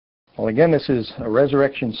Well, again, this is a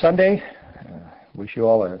Resurrection Sunday. Wish you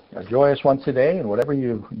all a joyous one today, and whatever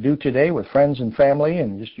you do today with friends and family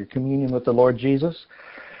and just your communion with the Lord Jesus.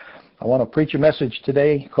 I want to preach a message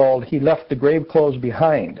today called He Left the Graveclothes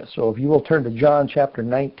Behind. So if you will turn to John chapter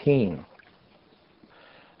 19.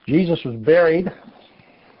 Jesus was buried,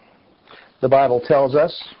 the Bible tells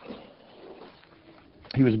us.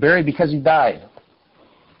 He was buried because He died.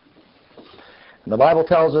 And the Bible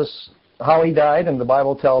tells us how He died, and the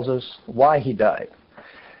Bible tells us why He died.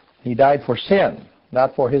 He died for sin,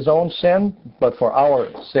 not for His own sin, but for our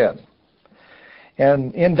sin.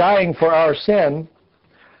 And in dying for our sin,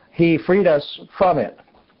 He freed us from it.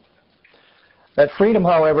 That freedom,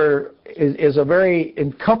 however, is a very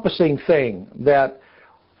encompassing thing that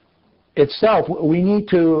itself, we need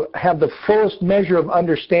to have the fullest measure of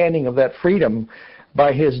understanding of that freedom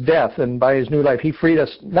by His death and by His new life. He freed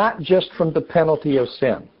us not just from the penalty of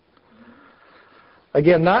sin.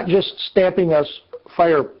 Again, not just stamping us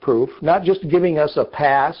fireproof, not just giving us a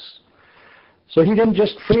pass. So He didn't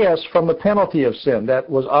just free us from the penalty of sin that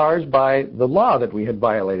was ours by the law that we had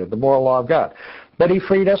violated, the moral law of God. But He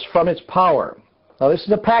freed us from its power. Now this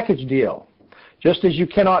is a package deal. Just as you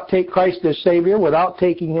cannot take Christ as Savior without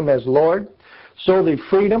taking Him as Lord, so the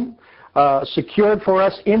freedom secured for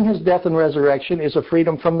us in His death and resurrection is a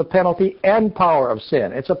freedom from the penalty and power of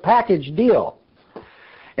sin. It's a package deal.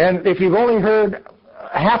 And if you've only heard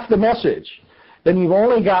half the message, then you've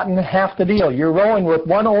only gotten half the deal. You're rowing with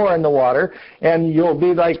one oar in the water, and you'll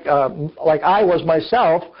be like I was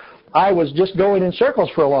myself. I was just going in circles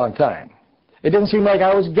for a long time. It didn't seem like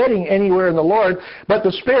I was getting anywhere in the Lord, but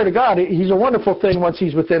the Spirit of God, He's a wonderful thing once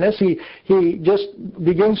He's within us. He just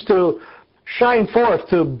begins to shine forth,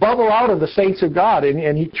 to bubble out of the saints of God,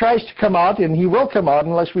 and He tries to come out, and He will come out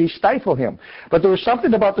unless we stifle Him. But there was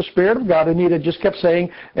something about the Spirit of God in me that just kept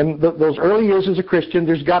saying, in those early years as a Christian,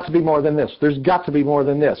 there's got to be more than this. There's got to be more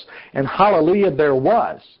than this. And hallelujah, there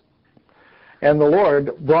was. And the Lord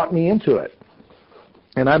brought me into it.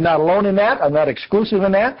 And I'm not alone in that. I'm not exclusive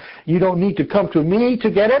in that. You don't need to come to me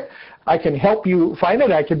to get it. I can help you find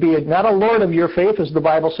it. I can be not a lord of your faith, as the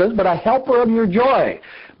Bible says, but a helper of your joy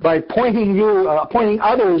by pointing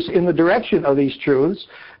others in the direction of these truths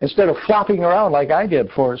instead of flopping around like I did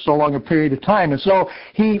for so long a period of time. And so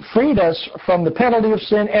He freed us from the penalty of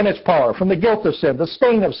sin and its power, from the guilt of sin, the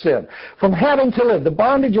stain of sin, from having to live, the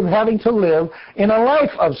bondage of having to live in a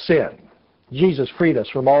life of sin. Jesus freed us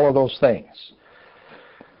from all of those things.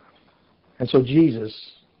 And so Jesus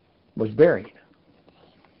was buried.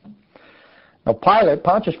 Now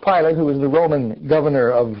Pontius Pilate, who was the Roman governor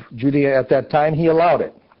of Judea at that time, he allowed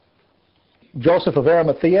it. Joseph of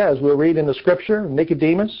Arimathea, as we'll read in the Scripture,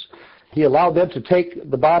 Nicodemus, he allowed them to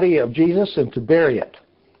take the body of Jesus and to bury it.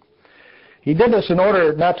 He did this in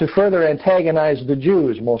order not to further antagonize the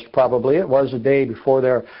Jews, most probably. It was a day before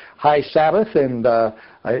their high Sabbath, and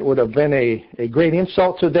it would have been a great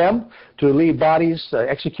insult to them to leave bodies,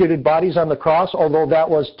 executed bodies on the cross, although that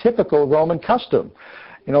was typical Roman custom.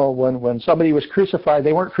 You know, when somebody was crucified,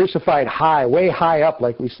 they weren't crucified high, way high up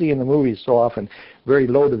like we see in the movies so often, very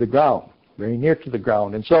low to the ground, very near to the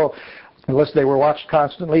ground. And so, unless they were watched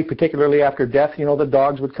constantly, particularly after death, you know, the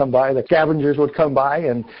dogs would come by, the scavengers would come by,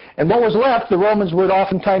 and what was left, the Romans would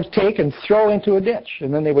oftentimes take and throw into a ditch,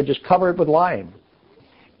 and then they would just cover it with lime.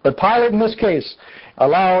 But Pilate, in this case,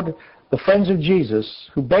 allowed the friends of Jesus,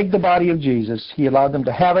 who begged the body of Jesus, he allowed them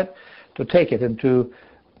to have it, to take it, and to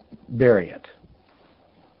bury it.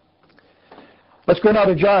 Let's go now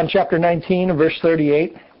to John chapter 19, verse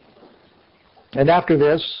 38. And after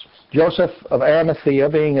this, Joseph of Arimathea,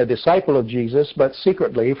 being a disciple of Jesus, but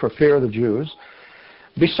secretly for fear of the Jews,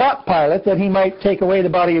 besought Pilate that he might take away the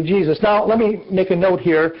body of Jesus. Now, let me make a note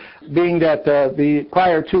here, being that the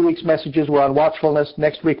prior 2 weeks' messages were on watchfulness.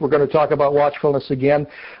 Next week we're going to talk about watchfulness again.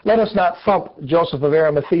 Let us not thump Joseph of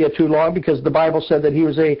Arimathea too long, because the Bible said that he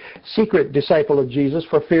was a secret disciple of Jesus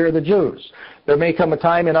for fear of the Jews. There may come a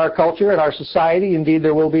time in our culture, in our society, indeed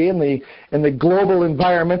there will be in the global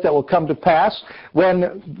environment that will come to pass,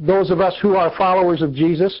 when those of us who are followers of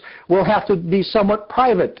Jesus will have to be somewhat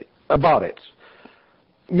private about it.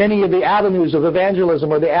 Many of the avenues of evangelism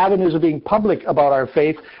or the avenues of being public about our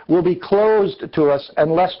faith will be closed to us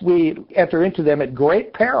unless we enter into them at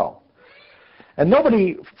great peril. And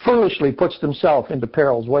nobody foolishly puts themselves into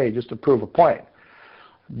peril's way just to prove a point.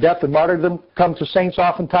 Death and martyrdom come to saints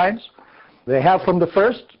oftentimes. They have from the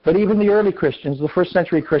first, but even the early Christians, the first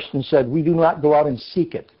century Christians said, we do not go out and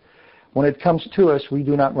seek it. When it comes to us, we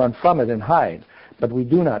do not run from it and hide, but we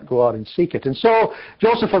do not go out and seek it. And so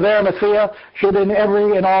Joseph of Arimathea should in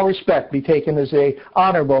every and all respect be taken as a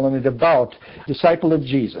honorable and a devout disciple of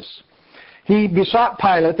Jesus. he besought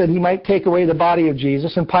Pilate that he might take away the body of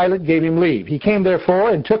Jesus, and Pilate gave him leave. He came therefore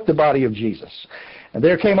and took the body of Jesus. And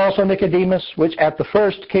there came also Nicodemus, which at the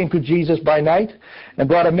first came to Jesus by night, and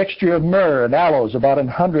brought a mixture of myrrh and aloes, about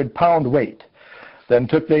 100 pound weight. Then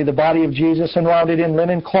took they the body of Jesus, and wound it in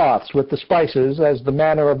linen cloths with the spices, as the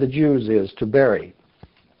manner of the Jews is to bury.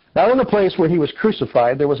 Now in the place where he was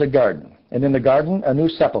crucified there was a garden, and in the garden a new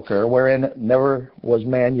sepulchre, wherein never was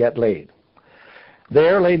man yet laid.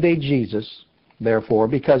 There laid they Jesus, therefore,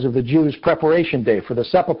 because of the Jews' preparation day, for the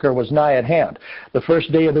sepulchre was nigh at hand. The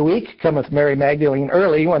first day of the week cometh Mary Magdalene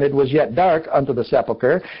early, when it was yet dark, unto the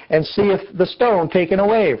sepulchre, and seeth the stone taken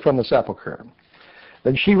away from the sepulchre.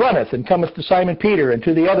 Then she runneth, and cometh to Simon Peter, and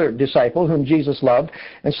to the other disciple whom Jesus loved,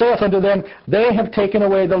 and saith unto them, They have taken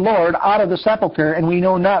away the Lord out of the sepulchre, and we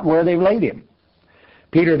know not where they've laid him.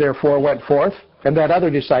 Peter therefore went forth, and that other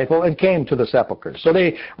disciple, and came to the sepulchre. So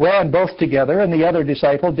they ran both together, and the other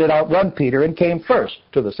disciple did outrun Peter, and came first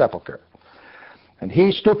to the sepulchre. And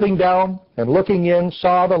he, stooping down, and looking in,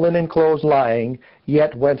 saw the linen clothes lying,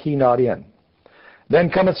 yet went he not in. Then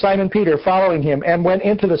cometh Simon Peter, following him, and went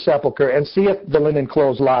into the sepulchre, and seeth the linen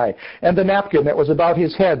clothes lie, and the napkin that was about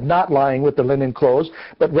his head not lying with the linen clothes,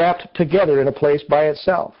 but wrapped together in a place by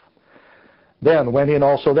itself. Then went in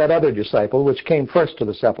also that other disciple, which came first to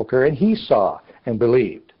the sepulchre, and he saw and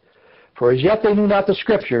believed. For as yet they knew not the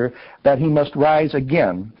Scripture, that he must rise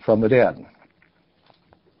again from the dead.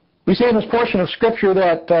 We see in this portion of Scripture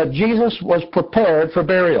that Jesus was prepared for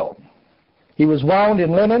burial. He was wound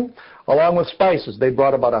in linen along with spices. They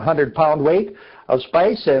brought about 100 pound weight of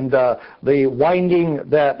spice, and the winding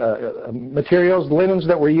materials, linens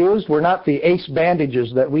that were used, were not the ace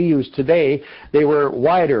bandages that we use today. They were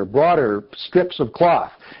wider, broader strips of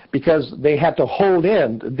cloth, because they had to hold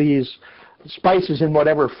in these spices in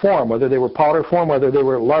whatever form, whether they were powder form, whether they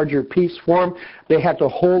were larger piece form. They had to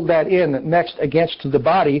hold that in next against the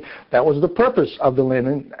body. That was the purpose of the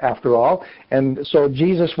linen, after all. And so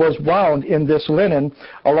Jesus was wound in this linen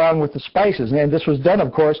along with the spices. And this was done,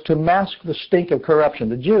 of course, to mask the stink of corruption.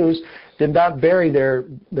 The Jews did not bury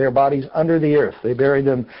their bodies under the earth. They buried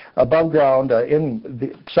them above ground in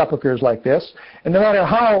the sepulchres like this. And no matter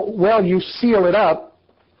how well you seal it up,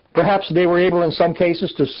 perhaps they were able in some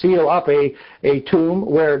cases to seal up a tomb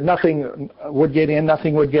where nothing would get in,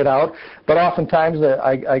 nothing would get out. But oftentimes,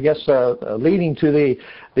 leading to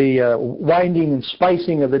the winding and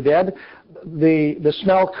spicing of the dead, the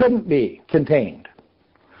smell couldn't be contained.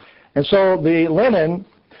 And so the linen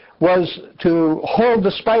was to hold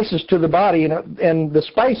the spices to the body, and the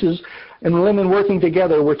spices and the linen working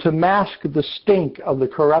together were to mask the stink of the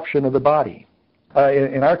corruption of the body.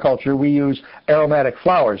 In our culture, we use aromatic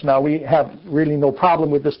flowers. Now, we have really no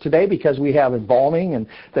problem with this today because we have embalming, and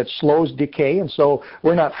that slows decay, and so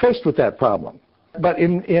we're not faced with that problem. But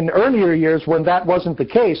in earlier years, when that wasn't the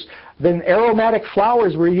case, then aromatic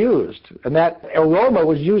flowers were used, and that aroma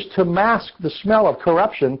was used to mask the smell of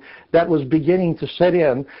corruption that was beginning to set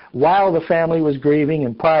in while the family was grieving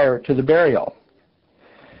and prior to the burial.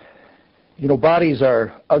 You know, bodies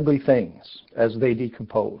are ugly things as they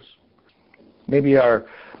decompose. Maybe our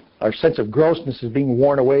sense of grossness is being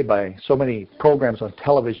worn away by so many programs on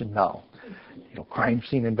television now. You know, crime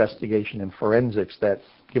scene investigation and forensics that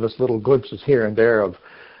give us little glimpses here and there of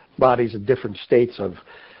bodies in different states of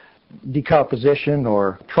decomposition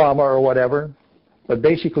or trauma or whatever. But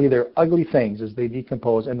basically they're ugly things as they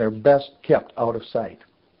decompose, and they're best kept out of sight.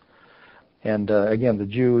 And again, the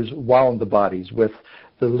Jews wound the bodies with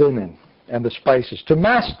the linen and the spices to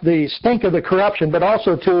mask the stink of the corruption, but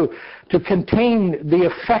also to contain the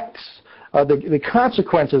effects, the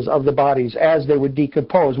consequences of the bodies as they would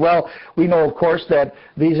decompose. Well, we know, of course, that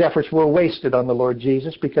these efforts were wasted on the Lord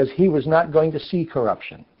Jesus, because he was not going to see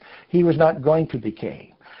corruption. He was not going to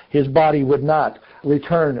decay. His body would not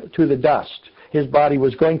return to the dust. His body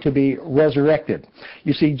was going to be resurrected.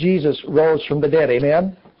 You see, Jesus rose from the dead.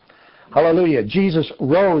 Amen? Hallelujah. Jesus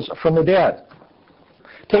rose from the dead.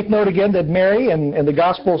 Take note again that Mary, and the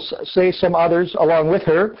Gospels say some others along with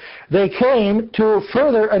her, they came to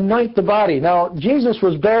further anoint the body. Now, Jesus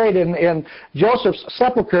was buried in Joseph's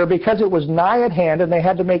sepulchre because it was nigh at hand, and they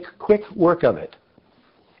had to make quick work of it.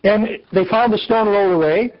 And they found the stone rolled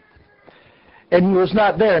away, and he was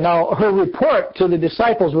not there. Now, her report to the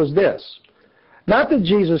disciples was this: not that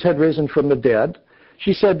Jesus had risen from the dead.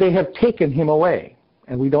 She said, they have taken him away,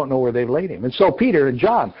 and we don't know where they've laid him. And so Peter and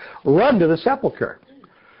John run to the sepulchre.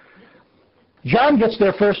 John gets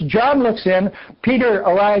there first. John looks in. Peter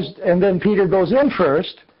arrives, and then Peter goes in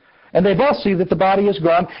first. And they both see that the body is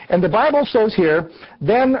gone. And the Bible says here,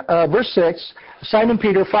 then, verse 6, Simon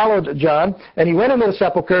Peter followed John, and he went into the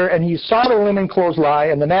sepulchre, and he saw the linen clothes lie,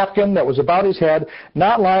 and the napkin that was about his head,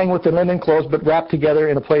 not lying with the linen clothes, but wrapped together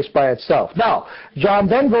in a place by itself. Now, John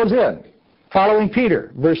then goes in, following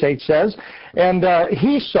Peter, verse 8 says, and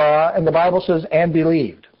he saw, and the Bible says, and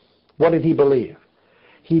believed. What did he believe?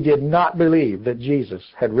 He did not believe that Jesus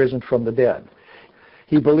had risen from the dead.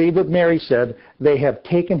 He believed what Mary said, they have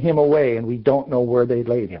taken him away and we don't know where they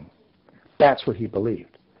laid him. That's what he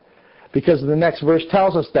believed. Because the next verse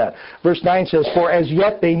tells us that. Verse 9 says, for as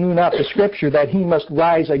yet they knew not the Scripture that he must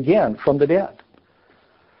rise again from the dead.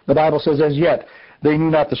 The Bible says, as yet they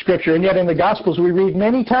knew not the Scripture. And yet in the Gospels we read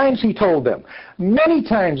many times he told them. Many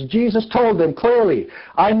times Jesus told them clearly,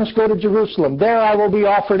 I must go to Jerusalem. There I will be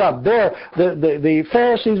offered up. There the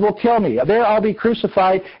Pharisees will kill me. There I'll be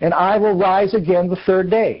crucified and I will rise again the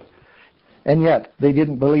third day. And yet they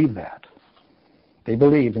didn't believe that. They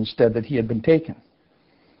believed instead that he had been taken.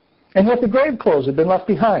 And yet the grave clothes had been left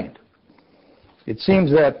behind. It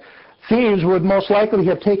seems that thieves would most likely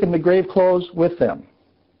have taken the grave clothes with them.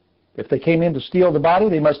 If they came in to steal the body,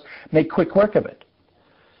 they must make quick work of it.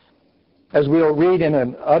 As we'll read in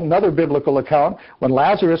another biblical account, when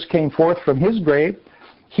Lazarus came forth from his grave,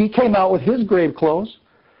 he came out with his grave clothes.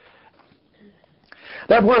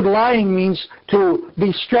 That word lying means to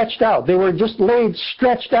be stretched out. They were just laid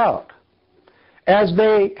stretched out, as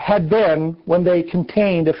they had been when they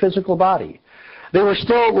contained a physical body. They were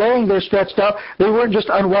still laying there stretched out. They weren't just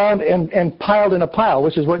unwound and piled in a pile,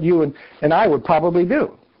 which is what you and I would probably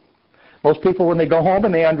do. Most people, when they go home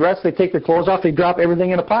and they undress, they take their clothes off, they drop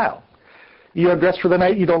everything in a pile. You undress for the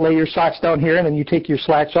night, you don't lay your socks down here, and then you take your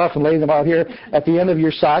slacks off and lay them out here at the end of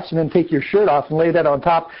your socks, and then take your shirt off and lay that on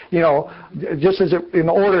top, just as in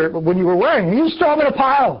order when you were wearing. You just throw them in a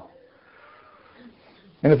pile.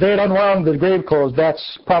 And if they had unwound the grave clothes,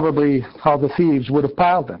 that's probably how the thieves would have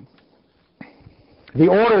piled them. The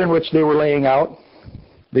order in which they were laying out,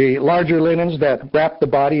 the larger linens that wrapped the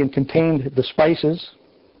body and contained the spices,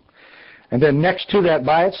 and then next to that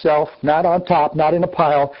by itself, not on top, not in a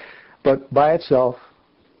pile, but by itself,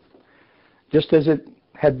 just as it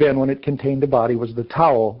had been when it contained the body, was the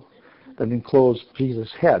towel that enclosed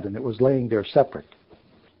Jesus' head, and it was laying there separate.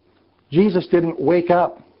 Jesus didn't wake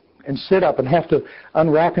up and sit up and have to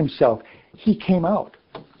unwrap himself. He came out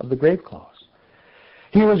of the grave clothes.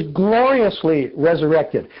 He was gloriously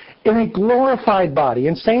resurrected in a glorified body.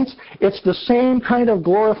 And saints, it's the same kind of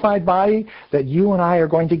glorified body that you and I are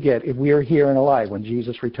going to get if we are here and alive when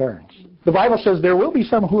Jesus returns. The Bible says there will be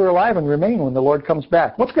some who are alive and remain when the Lord comes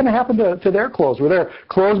back. What's going to happen to their clothes? Will their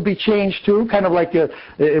clothes be changed too? Kind of like it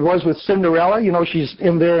was with Cinderella. She's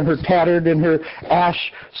in there in her tattered, in her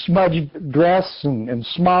ash-smudged dress and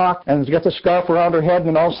smock, and has got the scarf around her head,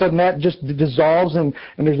 and all of a sudden that just dissolves and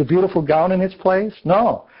there's a beautiful gown in its place?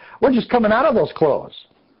 No. We're just coming out of those clothes.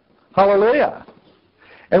 Hallelujah.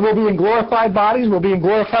 And we'll be in glorified bodies, we'll be in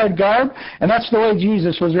glorified garb, and that's the way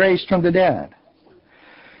Jesus was raised from the dead.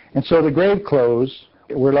 And so the grave clothes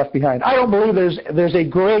were left behind. I don't believe there's a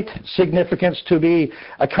great significance to be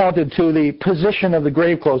accounted to the position of the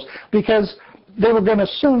grave clothes, because they were going to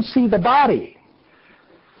soon see the body.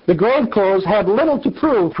 The grave clothes had little to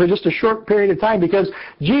prove for just a short period of time, because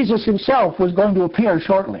Jesus himself was going to appear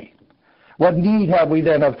shortly. What need have we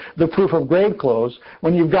then of the proof of grave clothes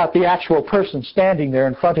when you've got the actual person standing there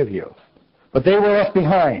in front of you? But they were left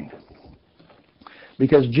behind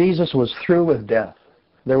because Jesus was through with death.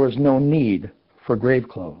 There was no need for grave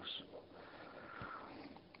clothes.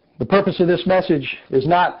 The purpose of this message is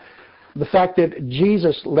not the fact that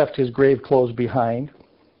Jesus left his grave clothes behind,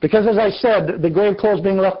 because as I said, the grave clothes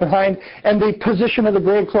being left behind and the position of the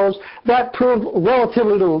grave clothes, that proved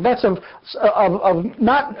relatively little. That's of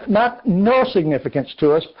not no significance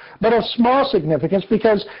to us, but of small significance,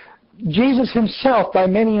 because Jesus himself, by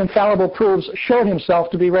many infallible proofs, showed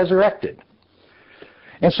himself to be resurrected.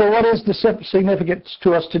 And so what is the significance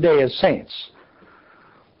to us today as saints?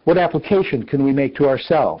 What application can we make to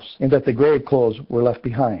ourselves in that the grave clothes were left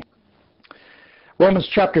behind? Romans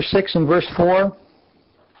chapter 6 and verse 4,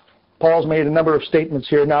 Paul's made a number of statements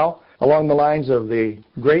here now along the lines of the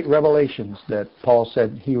great revelations that Paul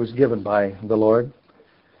said he was given by the Lord.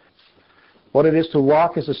 What it is to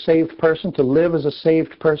walk as a saved person, to live as a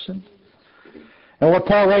saved person. And what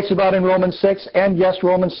Paul writes about in Romans 6, and yes,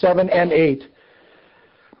 Romans 7 and 8,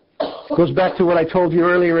 goes back to what I told you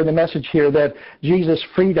earlier in the message here, that Jesus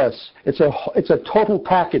freed us. It's a total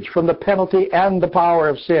package from the penalty and the power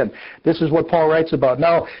of sin. This is what Paul writes about.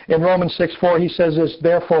 Now, in Romans 6:4, he says this,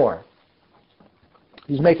 therefore,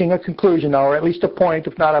 He's making a conclusion now, or at least a point,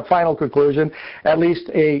 if not a final conclusion, at least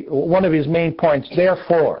one of his main points.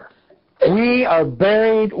 Therefore, we are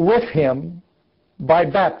buried with him by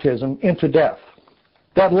baptism into death,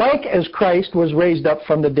 that like as Christ was raised up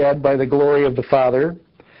from the dead by the glory of the Father,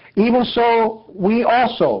 even so we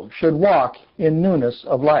also should walk in newness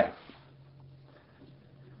of life.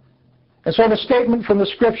 And so the statement from the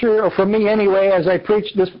Scripture, or from me anyway, as I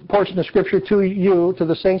preach this portion of Scripture to you, to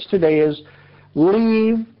the saints today, is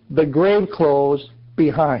leave the grave clothes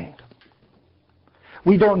behind.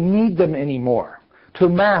 We don't need them anymore to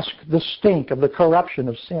mask the stink of the corruption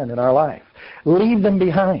of sin in our life. Leave them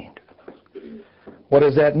behind. What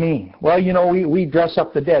does that mean? Well, you know, we dress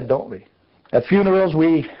up the dead, don't we? At funerals,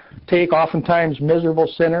 we take oftentimes miserable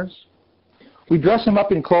sinners. We dress them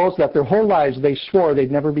up in clothes that their whole lives they swore they'd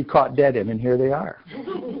never be caught dead in, and here they are.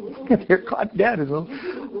 They're caught dead.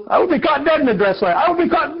 I would be caught dead in a dress like that. I would be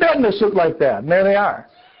caught dead in a suit like that. And there they are.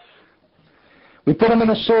 We put them in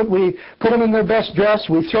a suit. We put them in their best dress.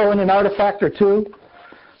 We throw in an artifact or two,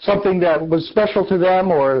 something that was special to them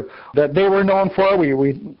or that they were known for.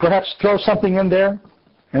 We perhaps throw something in there,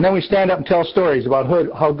 and then we stand up and tell stories about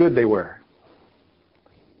how good they were.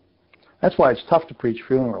 That's why it's tough to preach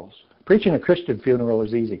funerals. Preaching a Christian funeral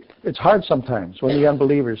is easy. It's hard sometimes when the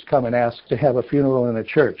unbelievers come and ask to have a funeral in a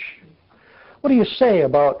church. What do you say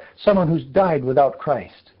about someone who's died without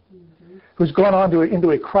Christ? Who's gone on into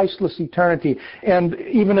a Christless eternity? And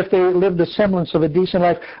even if they lived the semblance of a decent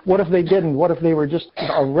life, what if they didn't? What if they were just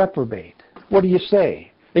a reprobate? What do you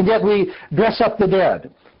say? And yet we dress up the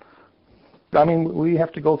dead. I mean, we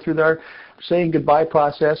have to go through their saying goodbye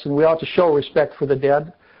process, and we ought to show respect for the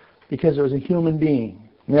dead because it was a human being.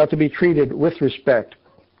 We ought to be treated with respect.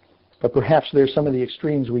 But perhaps there's some of the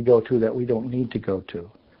extremes we go to that we don't need to go to.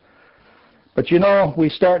 But you know, we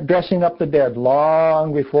start dressing up the dead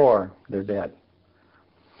long before they're dead.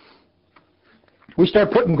 We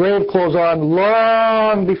start putting grave clothes on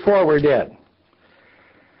long before we're dead.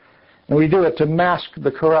 And we do it to mask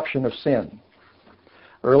the corruption of sin.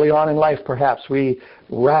 Early on in life, perhaps, we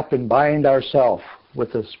wrap and bind ourselves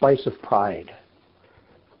with the spice of pride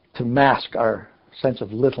to mask our sense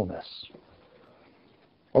of littleness.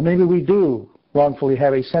 Or maybe we do wrongfully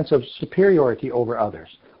have a sense of superiority over others,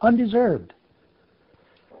 undeserved.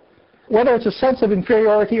 Whether it's a sense of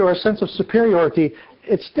inferiority or a sense of superiority,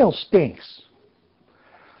 it still stinks.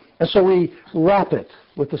 And so we wrap it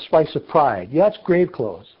with the spice of pride. Yeah, it's grave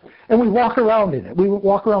clothes. And we walk around in it. We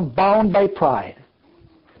walk around bound by pride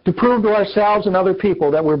to prove to ourselves and other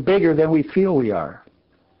people that we're bigger than we feel we are.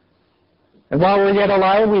 And while we're yet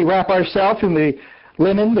alive, we wrap ourselves in the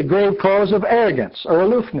linen, the grave clothes of arrogance or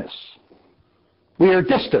aloofness. We are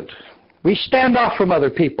distant. We stand off from other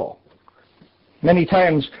people. Many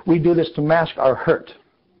times we do this to mask our hurt.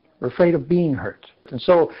 We're afraid of being hurt. And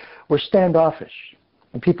so we're standoffish.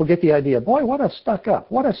 And people get the idea, boy, what a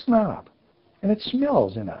stuck-up, what a snob. And it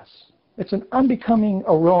smells in us. It's an unbecoming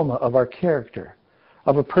aroma of our character,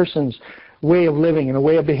 of a person's way of living and a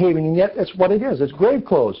way of behaving. And yet that's what it is. It's grave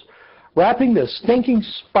clothes, wrapping this stinking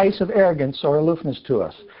spice of arrogance or aloofness to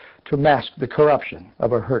us to mask the corruption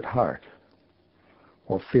of a hurt heart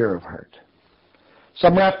or fear of hurt.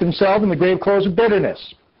 Some wrap themselves in the grave clothes of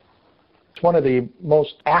bitterness. It's one of the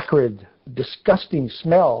most acrid, disgusting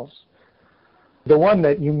smells. The one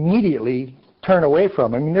that you immediately turn away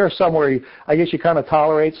from. I mean, there are some where I guess you kind of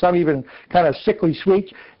tolerate, some even kind of sickly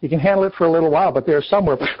sweet. You can handle it for a little while, but there are some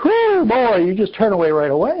where, whoo, boy, you just turn away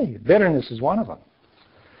right away. Bitterness is one of them.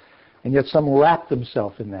 And yet some wrap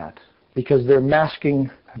themselves in that because they're masking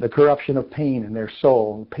the corruption of pain in their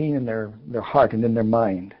soul, pain in their heart and in their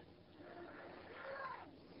mind.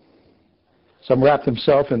 Some wrap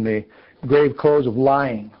themselves in the grave clothes of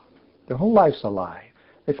lying. Their whole life's a lie.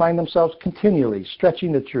 They find themselves continually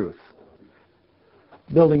stretching the truth,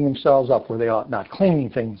 building themselves up where they ought not,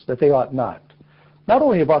 claiming things that they ought not. Not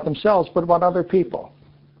only about themselves, but about other people.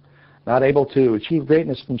 Not able to achieve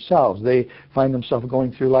greatness themselves, they find themselves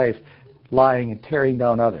going through life lying and tearing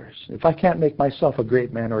down others. If I can't make myself a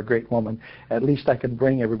great man or a great woman, at least I can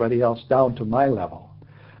bring everybody else down to my level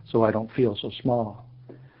so I don't feel so small.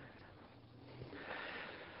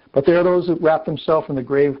 But there are those that wrap themselves in the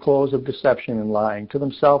grave clothes of deception and lying to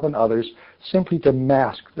themselves and others simply to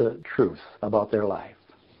mask the truth about their life.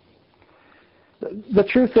 The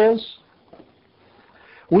truth is,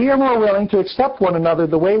 we are more willing to accept one another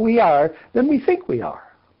the way we are than we think we are.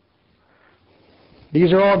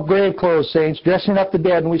 These are all grave clothes, saints, dressing up the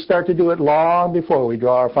dead, and we start to do it long before we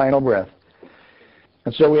draw our final breath.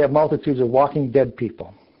 And so we have multitudes of walking dead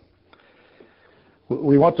people.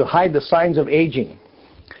 We want to hide the signs of aging.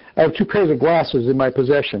 I have 2 pairs of glasses in my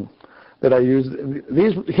possession. that I use.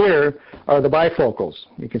 These here are the bifocals.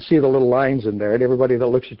 You can see the little lines in there, and everybody that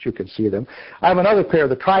looks at you can see them. I have another pair of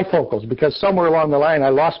the trifocals because somewhere along the line I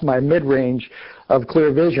lost my mid-range of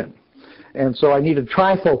clear vision. And so I needed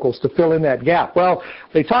trifocals to fill in that gap. Well,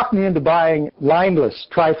 they talked me into buying lineless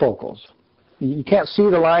trifocals. You can't see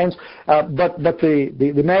the lines, but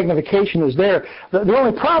the magnification is there. The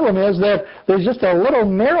only problem is that there's just a little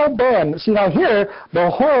narrow band. See, now here, the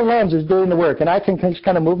whole lens is doing the work, and I can just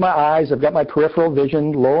kind of move my eyes. I've got my peripheral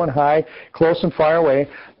vision, low and high, close and far away.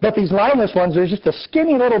 But these lineless ones, there's just a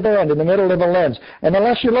skinny little band in the middle of the lens. And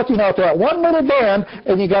unless you're looking out that one little band,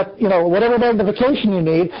 and you got, whatever magnification you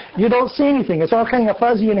need, you don't see anything. It's all kind of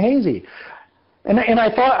fuzzy and hazy. And I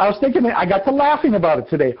was thinking, I got to laughing about it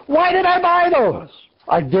today. Why did I buy those?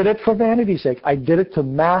 I did it for vanity's sake. I did it to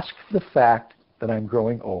mask the fact that I'm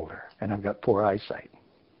growing older and I've got poor eyesight.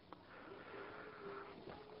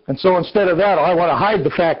 And so instead of that, I want to hide the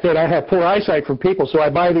fact that I have poor eyesight from people, so I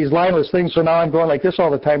buy these lineless things, so now I'm going like this all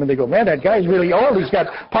the time, and they go, man, that guy's really old. He's got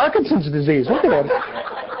Parkinson's disease. Look at him.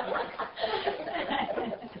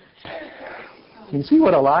 You see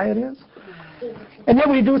what a lie it is? And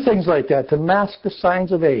then we do things like that to mask the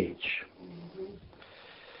signs of age.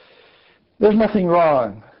 There's nothing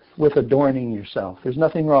wrong with adorning yourself. There's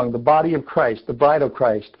nothing wrong. The body of Christ, the bride of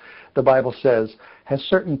Christ, the Bible says, has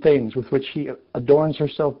certain things with which she adorns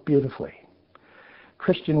herself beautifully.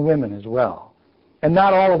 Christian women as well. And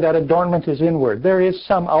not all of that adornment is inward. There is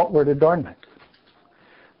some outward adornment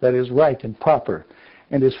that is right and proper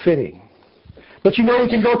and is fitting. But you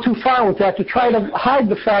can go too far with that to try to hide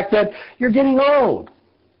the fact that you're getting old.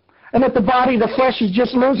 And that the body, the flesh is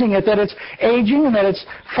just losing it, that it's aging and that it's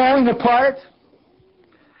falling apart.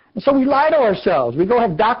 And so we lie to ourselves. We go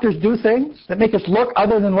have doctors do things that make us look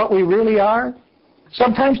other than what we really are.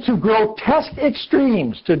 Sometimes to grotesque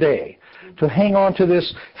extremes today, to hang on to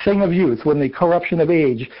this thing of youth when the corruption of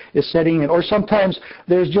age is setting in. Or sometimes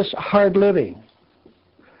there's just hard living.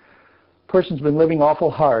 Person's been living awful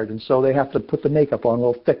hard, and so they have to put the makeup on a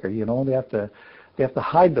little thicker, They have to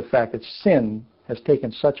hide the fact that sin has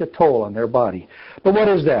taken such a toll on their body. But what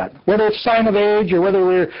is that? Whether it's sign of age or whether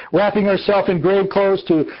we're wrapping ourselves in grave clothes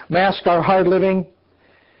to mask our hard living,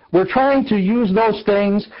 we're trying to use those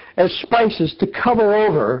things as spices to cover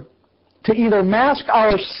over, to either mask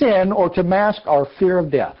our sin or to mask our fear of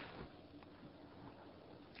death.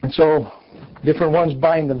 And so different ones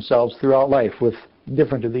bind themselves throughout life with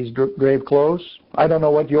different of these grave clothes. I don't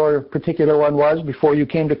know what your particular one was before you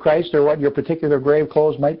came to Christ or what your particular grave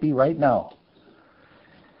clothes might be right now.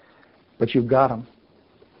 But you've got them,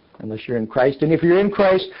 unless you're in Christ. And if you're in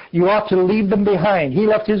Christ, you ought to leave them behind. He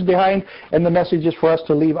left his behind, and the message is for us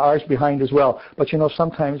to leave ours behind as well. But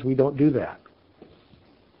sometimes we don't do that.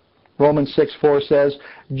 Romans 6:4 says,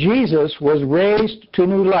 Jesus was raised to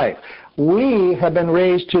new life. We have been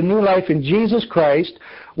raised to new life in Jesus Christ,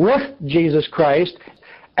 with Jesus Christ.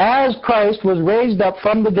 As Christ was raised up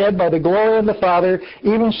from the dead by the glory of the Father,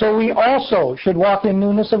 even so we also should walk in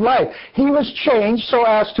newness of life. He was changed so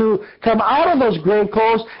as to come out of those grave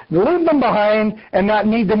clothes, leave them behind, and not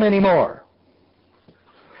need them anymore.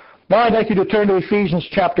 Now I'd like you to turn to Ephesians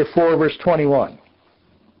chapter 4, verse 21.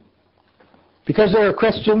 Because there are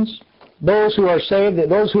Christians, those who are saved,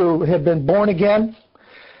 those who have been born again,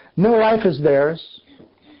 new life is theirs.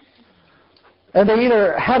 And they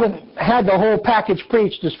either haven't had the whole package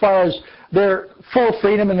preached as far as their full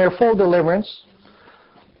freedom and their full deliverance,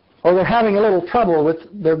 or they're having a little trouble with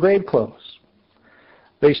their grave clothes.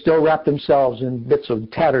 They still wrap themselves in bits of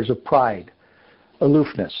tatters of pride,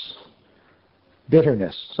 aloofness,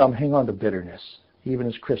 bitterness. Some hang on to bitterness, even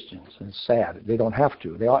as Christians, and it's sad. They don't have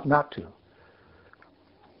to. They ought not to.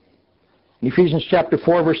 In Ephesians chapter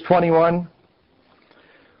 4, verse 21,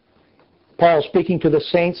 Paul, speaking to the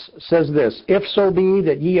saints, says this, If so be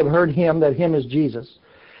that ye have heard him, that him is Jesus,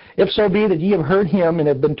 if so be that ye have heard him and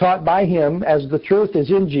have been taught by him, as the truth is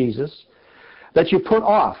in Jesus, that you put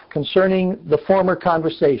off concerning the former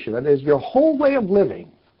conversation, that is your whole way of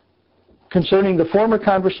living, concerning the former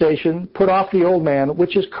conversation, put off the old man,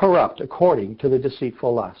 which is corrupt according to the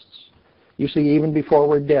deceitful lusts. You see, even before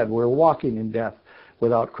we're dead, we're walking in death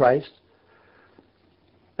without Christ.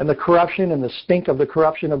 And the corruption and the stink of the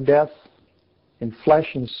corruption of death in flesh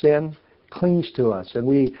and sin clings to us, and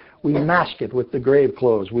we mask it with the grave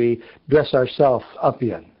clothes we dress ourselves up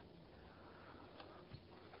in.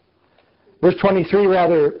 Verse 23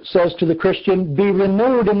 rather says to the Christian, Be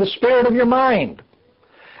renewed in the spirit of your mind,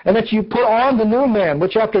 and that you put on the new man,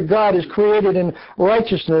 which after God is created in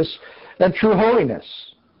righteousness and true holiness.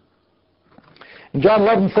 In John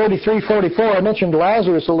 11:43-44, I mentioned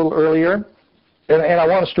Lazarus a little earlier, and I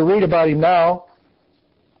want us to read about him now.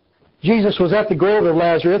 Jesus was at the grave of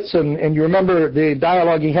Lazarus, and you remember the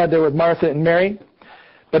dialogue he had there with Martha and Mary?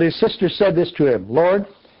 But his sister said this to him, "Lord,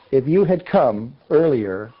 if you had come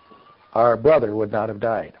earlier, our brother would not have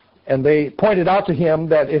died." And they pointed out to him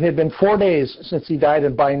that it had been 4 days since he died,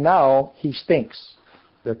 and by now he stinks.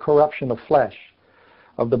 The corruption of flesh,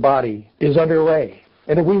 of the body, is underway.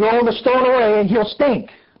 And if we roll the stone away, he'll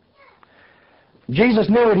stink. Jesus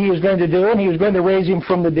knew what he was going to do, and he was going to raise him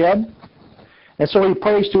from the dead. And so he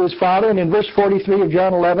prays to his Father, and in verse 43 of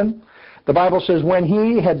John 11, the Bible says, when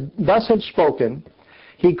he had thus had spoken,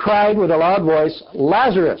 he cried with a loud voice,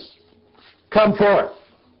 "Lazarus, come forth."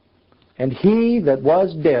 And he that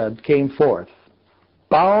was dead came forth,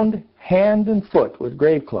 bound hand and foot with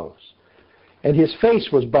grave clothes. And his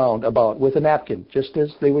face was bound about with a napkin, just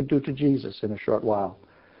as they would do to Jesus in a short while.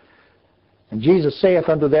 And Jesus saith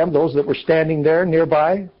unto them, those that were standing there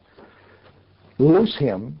nearby, "Loose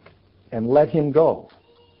him and let him go."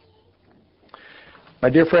 My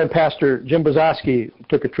dear friend, Pastor Jim Bozowski,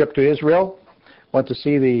 took a trip to Israel, went to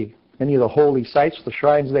see many of the holy sites, the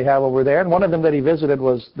shrines they have over there, and one of them that he visited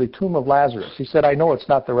was the tomb of Lazarus. He said, "I know it's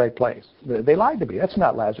not the right place." They lied to me. "That's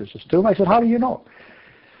not Lazarus' tomb." I said, "How do you know?"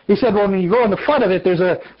 He said, "Well, when you go in the front of it, there's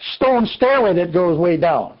a stone stairway that goes way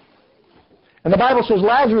down. And the Bible says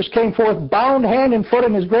Lazarus came forth bound hand and foot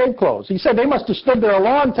in his grave clothes." He said they must have stood there a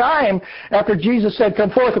long time after Jesus said, "Come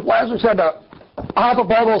forth," if Lazarus had to hop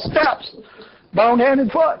up all those steps, bound hand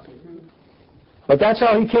and foot. But that's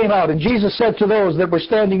how he came out. And Jesus said to those that were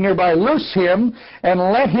standing nearby, "Loose him and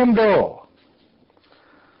let him go."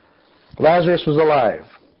 Lazarus was alive,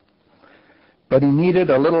 but he needed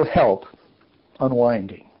a little help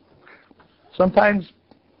unwinding. Sometimes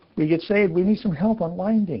we get saved, we need some help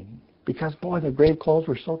unwinding. Because, boy, the grave clothes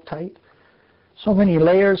were so tight. So many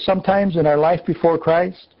layers sometimes in our life before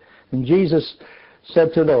Christ. And Jesus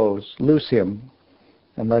said to those, "Loose him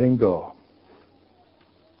and let him go."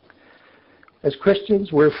 As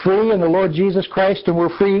Christians, we're free in the Lord Jesus Christ, and we're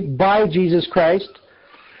free by Jesus Christ.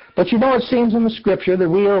 But you know, it seems in the Scripture that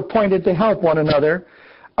we are appointed to help one another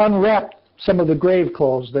unwrap some of the grave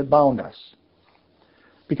clothes that bound us.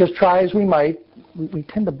 Because try as we might, we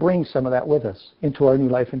tend to bring some of that with us into our new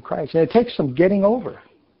life in Christ. And it takes some getting over.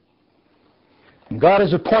 And God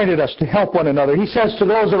has appointed us to help one another. He says to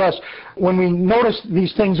those of us, when we notice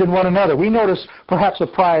these things in one another, we notice perhaps a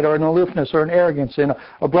pride or an aloofness or an arrogance in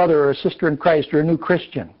a brother or a sister in Christ or a new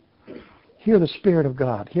Christian. Hear the Spirit of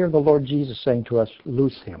God. Hear the Lord Jesus saying to us,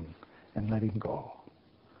 "Loose him and let him go."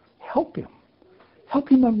 Help him. Help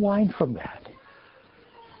him unwind from that.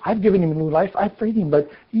 I've given him a new life. I've freed him, but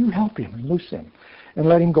you help him and loose him and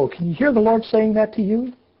let him go. Can you hear the Lord saying that to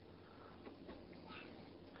you?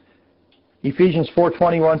 Ephesians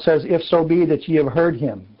 4:21 says, "If so be that ye have heard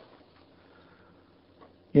him."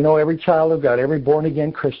 You know, every child of God, every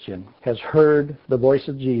born-again Christian has heard the voice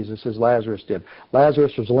of Jesus as Lazarus did.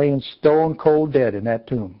 Lazarus was laying stone cold dead in that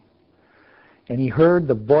tomb. And he heard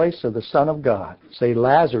the voice of the Son of God say,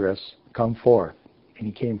 "Lazarus, come forth." And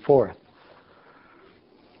he came forth.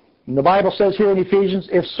 And the Bible says here in Ephesians,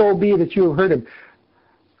 "If so be that you have heard him."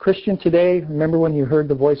 Christian, today, remember when you heard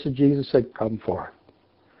the voice of Jesus say, "Come forth.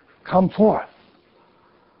 Come forth.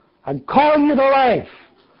 I'm calling you to life.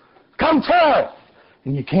 Come forth."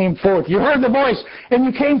 And you came forth. You heard the voice, and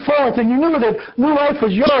you came forth, and you knew that new life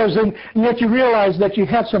was yours, and yet you realized that you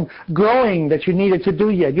had some growing that you needed to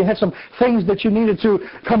do yet. You had some things that you needed to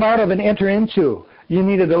come out of and enter into. You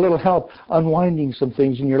needed a little help unwinding some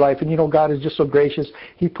things in your life. And you know, God is just so gracious.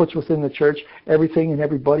 He puts within the church everything and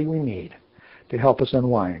everybody we need to help us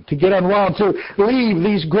unwind, to get unwound, to leave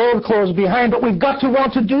these grave clothes behind. But we've got to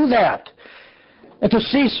want to do that and to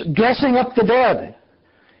cease dressing up the dead.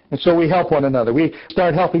 And so we help one another. We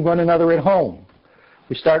start helping one another at home.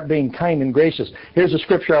 We start being kind and gracious. Here's a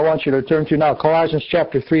scripture I want you to turn to now, Colossians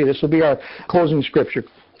chapter 3. This will be our closing scripture.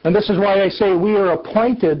 And this is why I say we are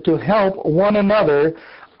appointed to help one another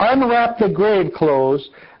unwrap the grave clothes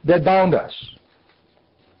that bound us.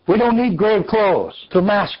 We don't need grave clothes to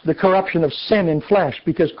mask the corruption of sin in flesh,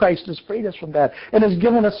 because Christ has freed us from that and has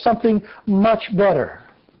given us something much better.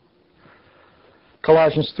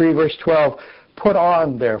 Colossians 3 verse 12, "Put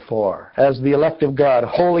on, therefore, as the elect of God,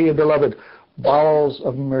 holy and beloved, bowels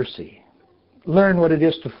of mercy." Learn what it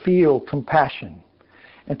is to feel compassion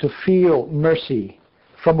and to feel mercy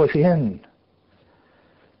from within.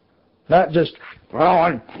 Not just, "Well,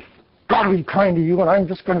 I've got to be kind to you, and I'm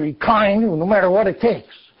just going to be kind no matter what it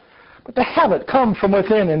takes." But to have it come from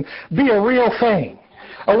within and be a real thing.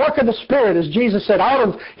 A work of the Spirit, as Jesus said, "Out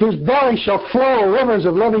of his belly shall flow rivers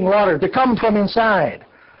of living water," to come from inside.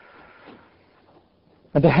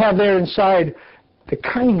 And to have there inside The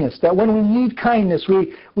kindness, that when we need kindness,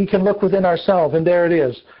 we can look within ourselves, and there it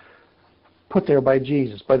is, put there by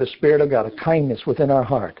Jesus, by the Spirit of God, a kindness within our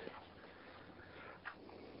heart.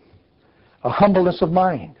 A humbleness of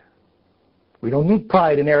mind. We don't need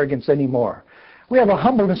pride and arrogance anymore. We have a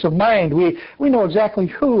humbleness of mind. We know exactly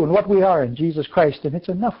who and what we are in Jesus Christ, and it's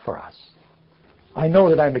enough for us. I know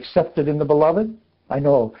that I'm accepted in the Beloved. I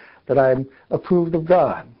know that I'm approved of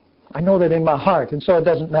God. I know that in my heart, and so it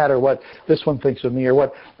doesn't matter what this one thinks of me or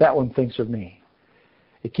what that one thinks of me.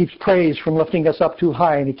 It keeps praise from lifting us up too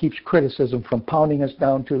high, and it keeps criticism from pounding us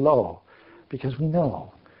down too low, because we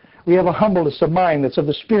know. We have a humbleness of mind that's of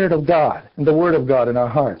the Spirit of God and the Word of God in our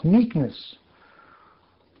heart. Meekness,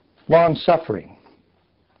 long-suffering,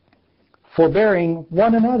 forbearing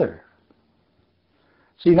one another.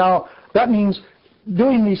 See, now, that means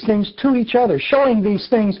doing these things to each other, showing these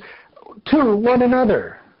things to one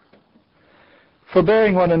another,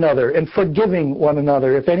 forbearing one another, and forgiving one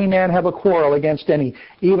another. If any man have a quarrel against any,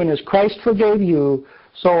 even as Christ forgave you,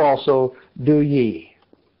 so also do ye.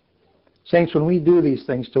 Saints, when we do these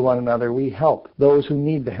things to one another, we help those who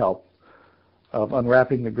need the help of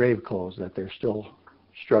unwrapping the grave clothes that they're still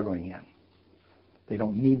struggling in. They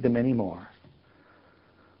don't need them anymore.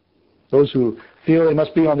 Those who feel they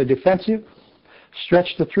must be on the defensive,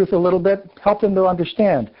 stretch the truth a little bit, help them to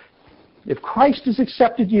understand. If Christ has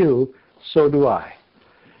accepted you, so do I.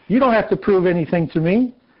 You don't have to prove anything to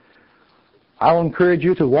me. I'll encourage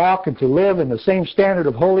you to walk and to live in the same standard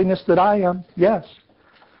of holiness that I am, yes.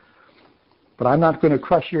 But I'm not going to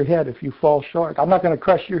crush your head if you fall short. I'm not going to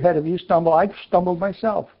crush your head if you stumble. I've stumbled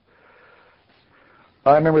myself.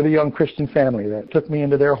 I remember the young Christian family that took me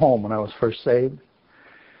into their home when I was first saved.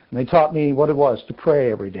 And they taught me what it was to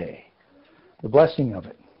pray every day, the blessing of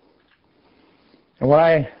it. And when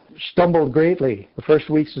I stumbled greatly the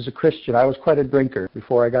first weeks as a Christian, I was quite a drinker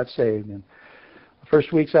before I got saved. And the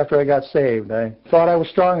first weeks after I got saved, I thought I was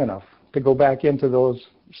strong enough to go back into those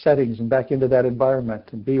settings and back into that environment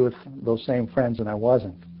and be with those same friends, and I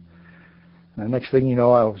wasn't. And the next thing you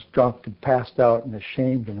know, I was drunk and passed out and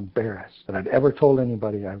ashamed and embarrassed that I'd ever told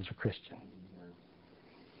anybody I was a Christian.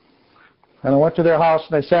 And I went to their house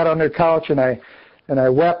and I sat on their couch and I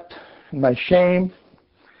wept in my shame.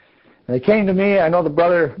 And they came to me. I know the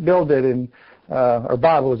brother Bill did, or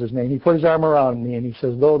Bob was his name. He put his arm around me and he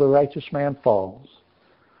says, "Though the righteous man falls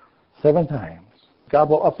 7 times, God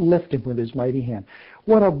will uplift him with his mighty hand."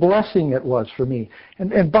 What a blessing it was for me.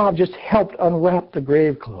 And Bob just helped unwrap the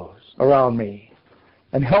grave clothes around me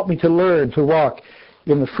and helped me to learn to walk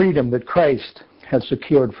in the freedom that Christ has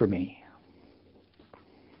secured for me.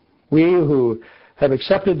 We who have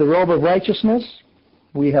accepted the robe of righteousness,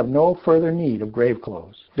 we have no further need of grave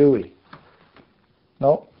clothes, do we?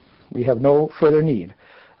 No, we have no further need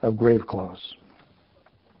of grave clothes.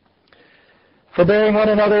 Forbearing one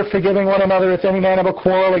another, forgiving one another, if any man have a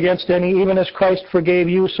quarrel against any, even as Christ forgave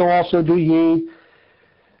you, so also do ye.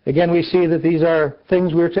 Again, we see that these are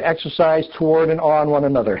things we're to exercise toward and on one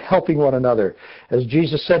another, helping one another. As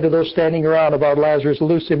Jesus said to those standing around about Lazarus,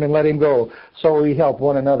 "Loose him and let him go," so we help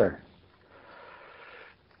one another.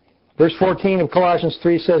 Verse 14 of Colossians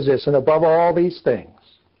 3 says this, "And above all these things,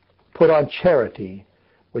 put on charity,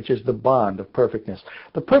 which is the bond of perfectness."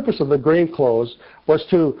 The purpose of the grave clothes was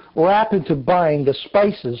to wrap and to bind the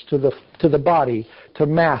spices to the body, to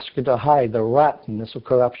mask and to hide the rottenness of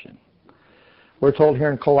corruption. We're told here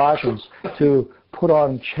in Colossians to put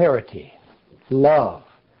on charity, love.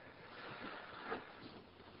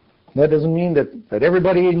 That doesn't mean that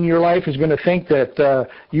everybody in your life is going to think that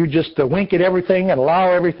you just wink at everything and allow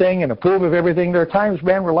everything and approve of everything. There are times,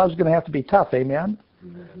 man, where love's going to have to be tough, amen?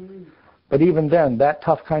 Mm-hmm. But even then, that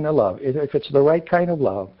tough kind of love, if it's the right kind of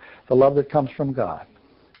love, the love that comes from God,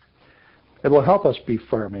 it will help us be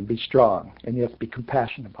firm and be strong and yet be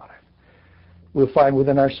compassionate about it. We'll find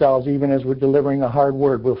within ourselves, even as we're delivering a hard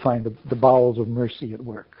word, we'll find the bowels of mercy at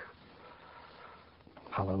work.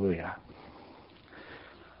 Hallelujah.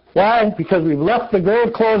 Why? Because we've left the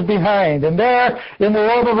grave clothes behind. And there, in the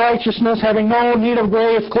robe of righteousness, having no need of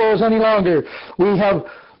grave clothes any longer, we have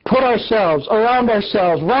put ourselves, around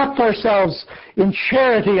ourselves, wrapped ourselves in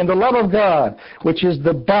charity and the love of God, which is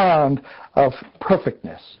the bond of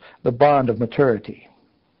perfectness, the bond of maturity.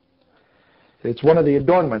 It's one of the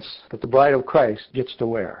adornments that the bride of Christ gets to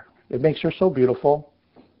wear. It makes her so beautiful.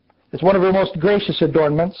 It's one of her most gracious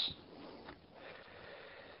adornments.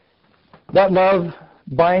 That love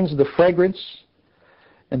binds the fragrance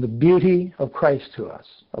and the beauty of Christ to us,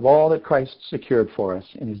 of all that Christ secured for us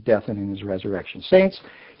in his death and in his resurrection. Saints,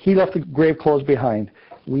 he left the grave clothes behind.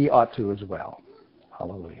 We ought to as well.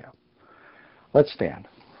 Hallelujah. Let's stand.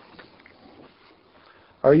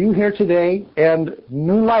 Are you here today and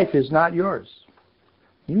new life is not yours?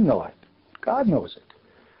 You know it. God knows it.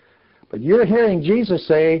 But you're hearing Jesus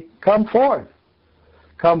say, come forth.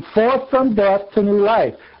 Come forth from death to new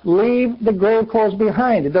life. Leave the grave clothes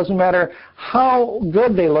behind. It doesn't matter how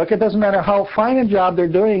good they look. It doesn't matter how fine a job they're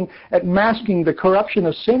doing at masking the corruption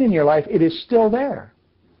of sin in your life. It is still there.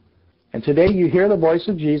 And today you hear the voice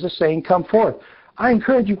of Jesus saying, come forth. I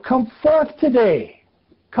encourage you, come forth today.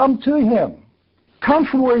 Come to Him. Come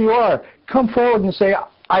from where you are. Come forward and say,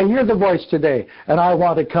 I hear the voice today, and I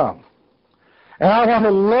want to come. And I want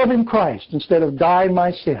to live in Christ instead of die in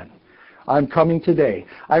my sin. I'm coming today.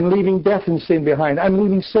 I'm leaving death and sin behind. I'm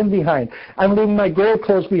leaving sin behind. I'm leaving my grave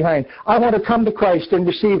clothes behind. I want to come to Christ and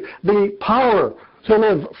receive the power to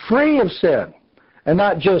live free of sin and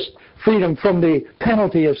not just freedom from the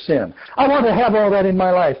penalty of sin. I want to have all that in my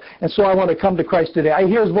life, and so I want to come to Christ today. I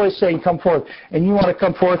hear His voice saying, come forth, and you want to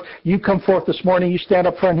come forth. You come forth this morning. You stand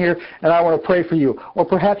up front here, and I want to pray for you. Or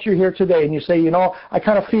perhaps you're here today, and you say, you know, I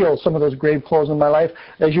kind of feel some of those grave clothes in my life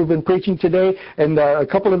as you've been preaching today, and a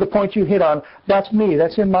couple of the points you hit on, that's me.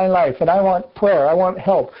 That's in my life, and I want prayer. I want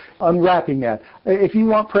help unwrapping that. If you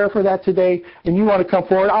want prayer for that today, and you want to come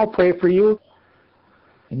forward, I'll pray for you.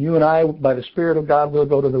 And you and I, by the Spirit of God, will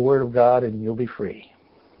go to the Word of God, and you'll be free.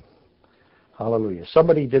 Hallelujah.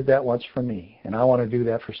 Somebody did that once for me, and I want to do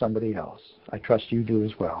that for somebody else. I trust you do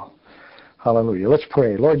as well. Hallelujah. Let's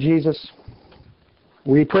pray. Lord Jesus,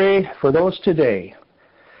 we pray for those today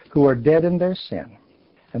who are dead in their sin,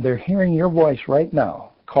 and they're hearing your voice right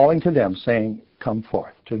now, calling to them, saying, come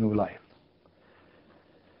forth to new life.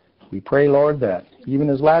 We pray, Lord, that even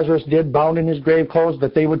as Lazarus did, bound in his grave clothes,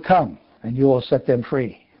 that they would come, and you will set them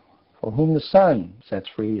free. For whom the Son sets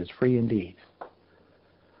free is free indeed.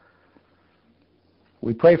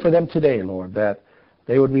 We pray for them today, Lord, that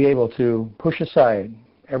they would be able to push aside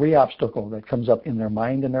every obstacle that comes up in their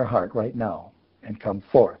mind and their heart right now and come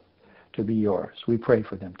forth to be yours. We pray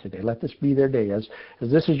for them today. Let this be their day. As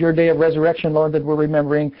this is your day of resurrection, Lord, that we're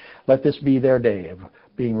remembering, let this be their day of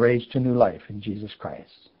being raised to new life in Jesus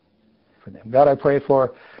Christ. For them. God, I pray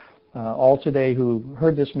for all today who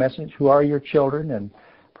heard this message, who are your children, and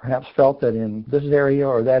perhaps felt that in this area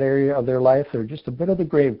or that area of their life, there's just a bit of the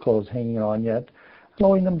grave clothes hanging on yet,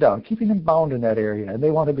 slowing them down, keeping them bound in that area, and they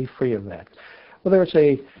want to be free of that. Whether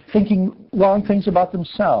it's thinking wrong things about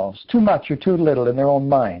themselves, too much or too little in their own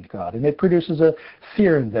mind, God, and it produces a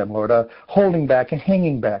fear in them, Lord, a holding back, a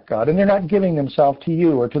hanging back, God, and they're not giving themselves to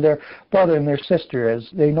you or to their brother and their sister as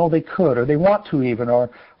they know they could, or they want to even, or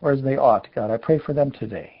as they ought, God. I pray for them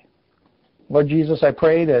today. Lord Jesus, I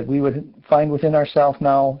pray that we would find within ourselves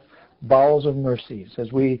now bowels of mercies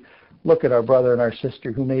as we look at our brother and our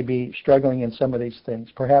sister who may be struggling in some of these things.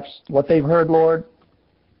 Perhaps what they've heard, Lord,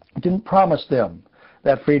 didn't promise them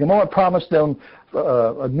that freedom. Oh, it promised them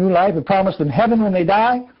a new life. It promised them heaven when they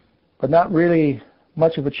die, but not really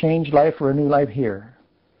much of a changed life or a new life here.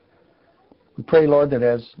 We pray, Lord, that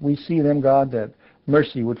as we see them, God, that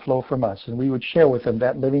mercy would flow from us and we would share with them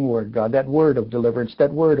that living word, God, that word of deliverance,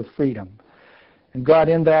 that word of freedom. And God,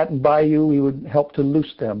 in that and by you, we would help to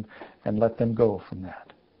loose them and let them go from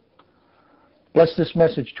that. Bless this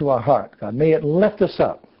message to our heart, God. May it lift us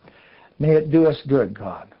up. May it do us good,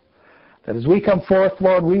 God. That as we come forth,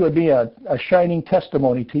 Lord, we would be a shining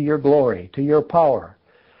testimony to your glory, to your power.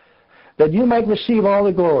 That you might receive all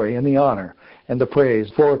the glory and the honor and the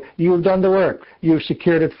praise. For you have done the work. You have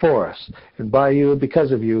secured it for us. And by you,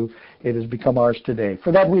 because of you, it has become ours today.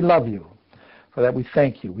 For that we love you. For that we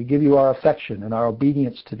thank you. We give you our affection and our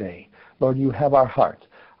obedience today. Lord, you have our heart,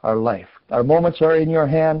 our life. Our moments are in your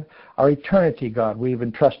hand. Our eternity, God, we've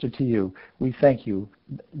entrusted to you. We thank you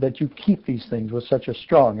that you keep these things with such a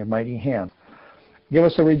strong and mighty hand. Give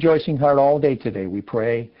us a rejoicing heart all day today, we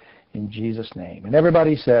pray in Jesus' name. And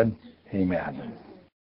everybody said, amen.